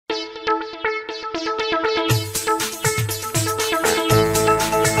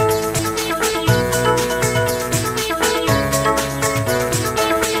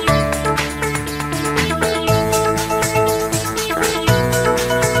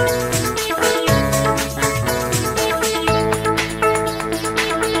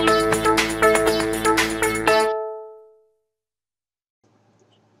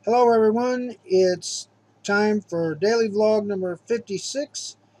it's time for daily vlog number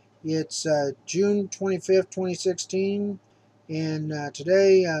 56. It's June 25th, 2016. And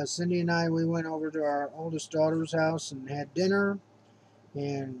today, Cindy and I, we went over to our oldest daughter's house and had dinner.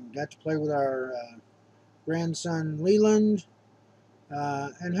 And got to play with our grandson, Leland.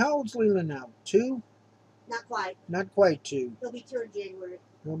 And how old's Leland now? 2? Not quite. Not quite 2. He'll be 2 in January.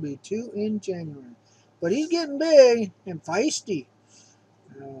 He'll be 2 in January. But he's getting big and feisty.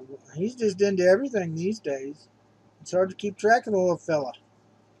 He's just into everything these days. It's hard to keep track of the little fella.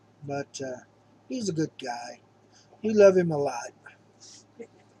 But he's a good guy. We love him a lot.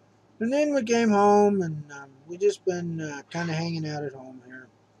 And then we came home and we just been kind of hanging out at home here.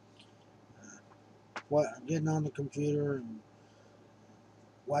 Getting on the computer and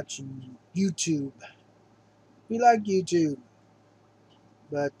watching YouTube. We like YouTube.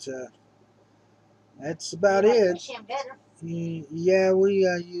 But that's about it. Yeah, we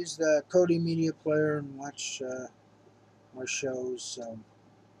use the Kodi Media Player and watch our shows, so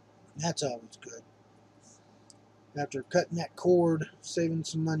that's always good. After cutting that cord, saving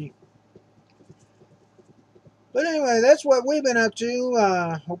some money. But anyway, that's what we've been up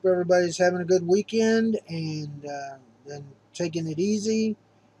to. Hope everybody's having a good weekend and taking it easy.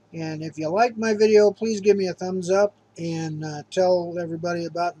 And if you like my video, please give me a thumbs up and tell everybody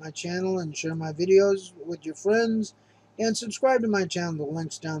about my channel and share my videos with your friends. And subscribe to my channel, the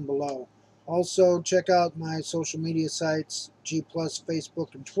link's down below. Also, check out my social media sites, G+,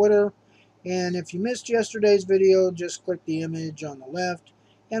 Facebook, and Twitter. And if you missed yesterday's video, just click the image on the left.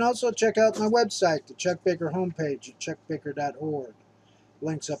 And also check out my website, the Chuck Baker homepage at chuckbaker.org.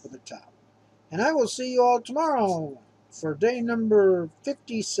 Links up at the top. And I will see you all tomorrow for day number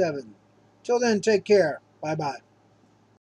 57. Till then, take care. Bye-bye.